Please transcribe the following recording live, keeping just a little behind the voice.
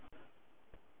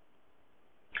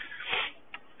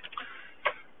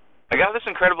got this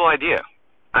incredible idea.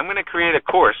 I'm going to create a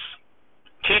course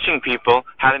teaching people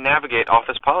how to navigate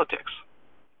office politics.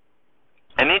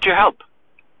 I need your help.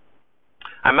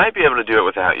 I might be able to do it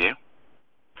without you,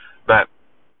 but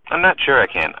I'm not sure I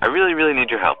can. I really, really need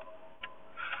your help.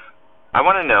 I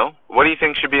want to know, what do you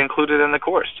think should be included in the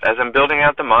course? As I'm building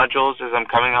out the modules, as I'm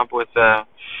coming up with the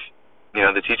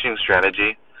teaching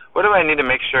strategy, what do I need to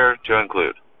make sure to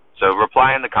include? So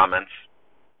reply in the comments,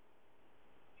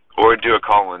 or do a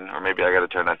call-in, or maybe I got to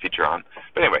turn that feature on.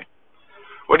 But anyway,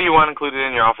 what do you want included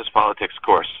in your office politics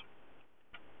course?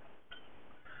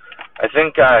 I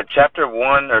think chapter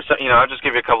 1, or so, I'll just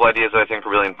give you a couple ideas that I think are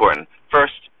really important.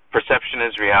 First, perception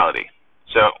is reality.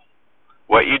 So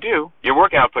what you do, your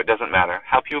work output doesn't matter.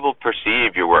 How people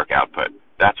perceive your work output,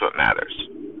 that's what matters.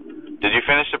 Did you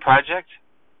finish the project?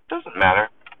 Doesn't matter.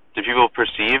 Did people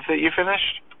perceive that you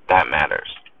finished? That matters.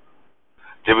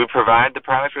 Did we provide the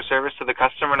product or service to the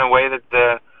customer in a way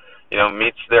that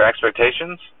meets their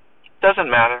expectations? Doesn't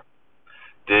matter.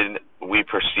 Did we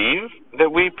perceive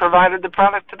that we provided the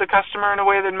product to the customer in a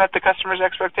way that met the customer's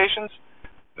expectations?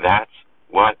 That's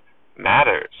what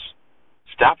matters.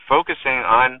 Stop focusing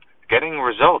on getting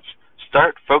results.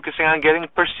 Start focusing on getting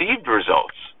perceived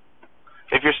results.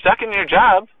 If you're stuck in your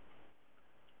job,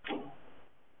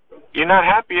 you're not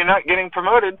happy, you're not getting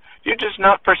promoted, you're just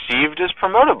not perceived as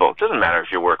promotable. It doesn't matter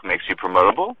if your work makes you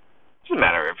promotable. It doesn't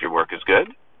matter if your work is good.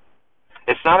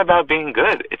 It's not about being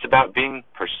good. It's about being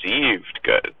perceived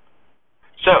good.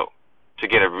 So, to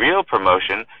get a real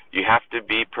promotion, you have to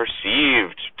be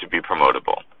perceived to be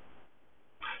promotable.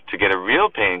 To get a real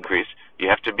pay increase, you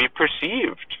have to be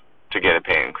perceived to get a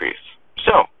pay increase.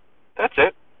 So, that's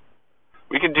it.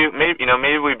 We can do,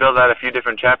 maybe we build out a few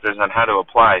different chapters on how to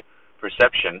apply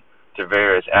perception to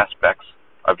various aspects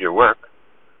of your work.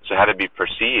 So how to be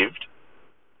perceived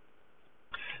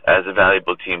as a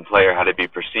valuable team player, how to be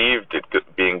perceived at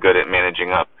being good at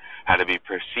managing up, how to be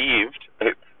perceived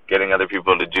at getting other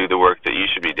people to do the work that you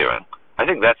should be doing. I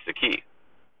think that's the key.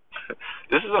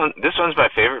 This one's my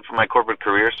favorite from my corporate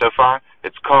career so far.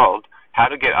 It's called How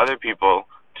to Get Other People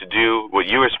to Do What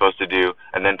You Were Supposed to Do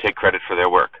and Then Take Credit for Their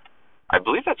Work. I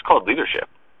believe that's called leadership.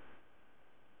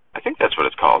 I think that's what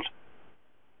it's called.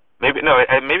 Maybe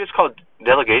it's called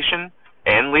delegation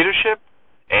and leadership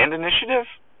and initiative.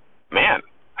 Man.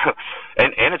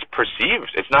 and it's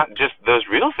perceived. It's not just those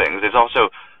real things. It's also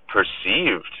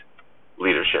perceived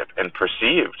leadership and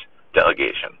perceived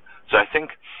delegation. So I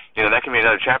think that can be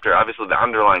another chapter. Obviously, the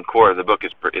underlying core of the book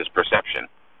is perception,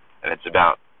 and it's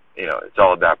about it's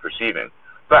all about perceiving.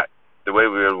 But the way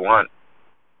we would want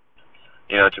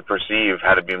to perceive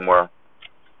how to be more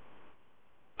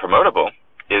promotable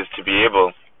is to be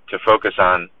able to focus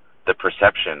on the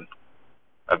perception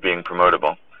of being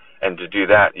promotable. And to do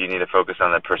that, you need to focus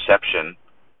on the perception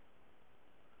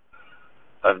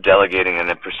of delegating and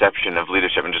the perception of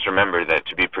leadership. And just remember that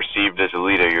to be perceived as a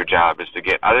leader, your job is to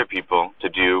get other people to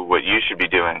do what you should be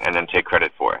doing and then take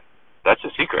credit for it. That's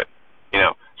the secret.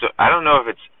 So I don't know if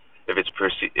it's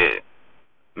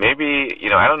maybe,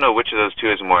 I don't know which of those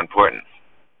two is more important.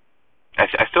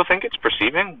 I still think it's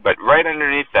perceiving, but right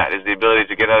underneath that is the ability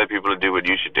to get other people to do what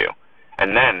you should do.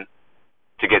 And then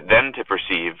to get them to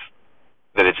perceive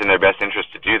that it's in their best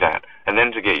interest to do that. And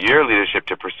then to get your leadership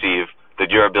to perceive that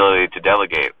your ability to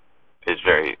delegate is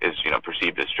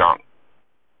perceived as strong.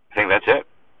 I think that's it.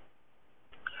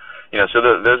 So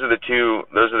those are the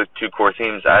two core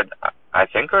themes I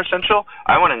think are essential.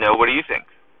 I want to know, what do you think?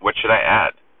 What should I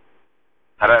add?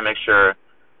 How do I make sure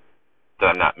that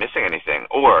I'm not missing anything,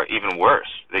 or even worse,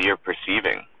 that you're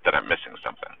perceiving that I'm missing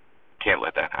something? Can't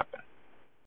let that happen.